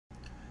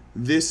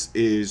This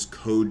is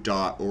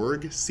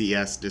code.org,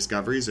 CS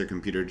Discoveries, or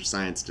Computer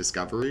Science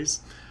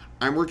Discoveries.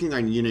 I'm working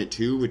on Unit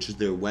 2, which is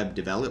the Web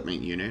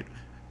Development Unit.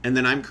 And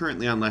then I'm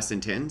currently on Lesson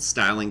 10,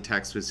 Styling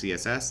Text with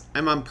CSS.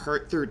 I'm on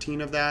Part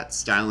 13 of that,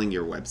 Styling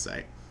Your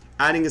Website.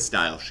 Adding a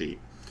style sheet.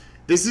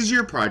 This is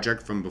your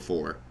project from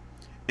before.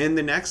 In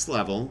the next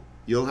level,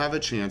 you'll have a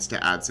chance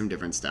to add some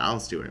different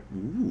styles to it.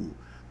 Ooh.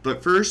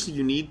 But first,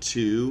 you need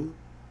to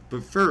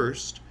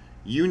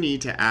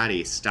add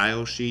a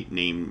style sheet,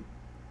 name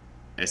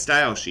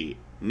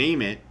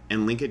it,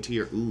 and link it to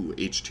your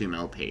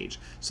HTML page.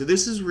 So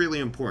this is really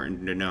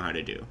important to know how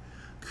to do.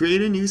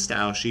 Create a new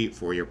style sheet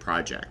for your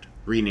project.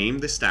 Rename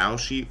the style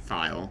sheet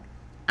file.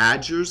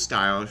 Add your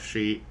style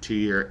sheet to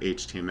your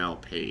HTML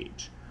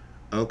page.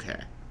 Okay.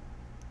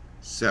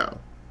 So,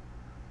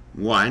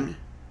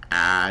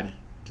 add.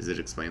 Does it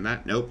explain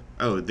that? Nope.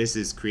 Oh, this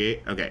is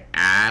create. Okay,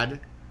 add.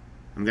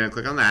 I'm going to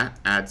click on that.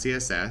 Add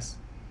CSS.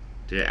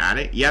 Did it add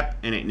it? Yep,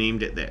 and it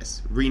named it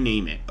this.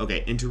 Rename it.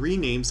 Okay, and to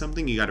rename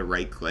something, you got to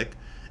right click.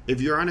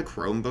 If you're on a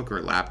Chromebook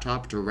or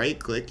laptop, to right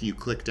click, you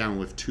click down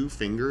with 2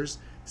 fingers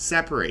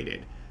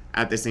separated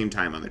at the same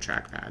time on the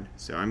trackpad.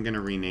 So I'm going to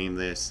rename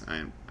this.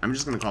 I'm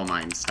just going to call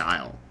mine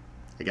style.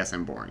 I guess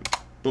I'm boring.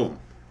 Boom.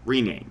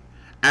 Rename.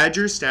 Add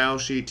your style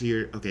sheet to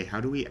your... Okay,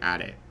 how do we add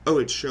it? Oh,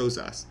 it shows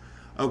us.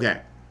 Okay.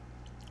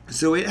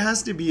 So it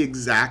has to be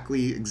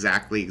exactly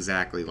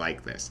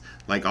like this.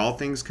 Like all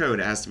things code,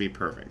 it has to be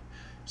perfect.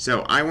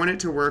 So I want it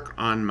to work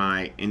on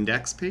my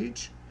index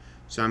page.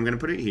 So I'm going to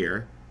put it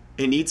here.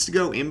 It needs to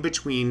go in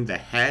between the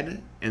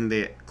head and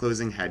the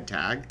closing head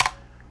tag.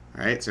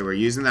 All right, so we're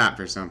using that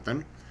for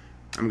something.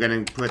 I'm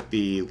going to put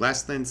the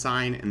less than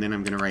sign, and then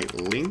I'm going to write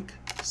link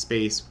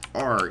space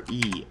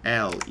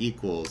REL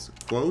equals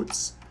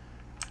quotes.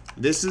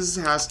 This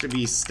has to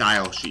be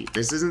style sheet.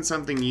 This isn't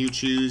something you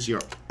choose. You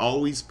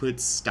always put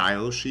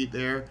style sheet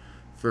there.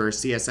 For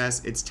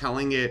CSS, it's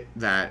telling it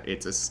that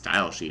it's a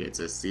style sheet. It's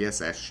a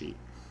CSS sheet.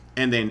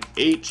 And then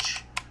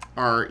href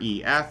or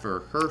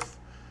herf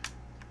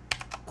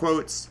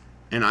quotes.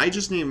 And I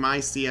just named my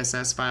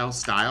CSS file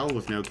style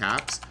with no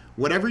caps.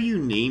 Whatever you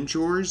named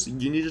yours,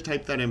 you need to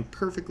type that in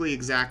perfectly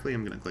exactly.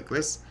 I'm going to click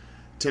this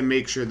to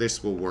make sure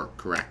this will work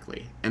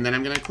correctly. And then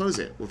I'm going to close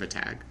it with a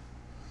tag.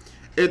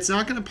 It's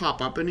not going to pop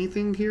up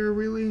anything here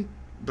really,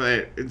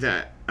 but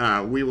that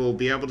we will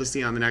be able to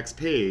see on the next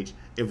page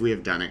if we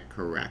have done it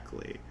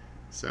correctly.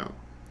 So,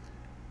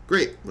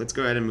 great. Let's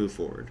go ahead and move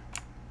forward.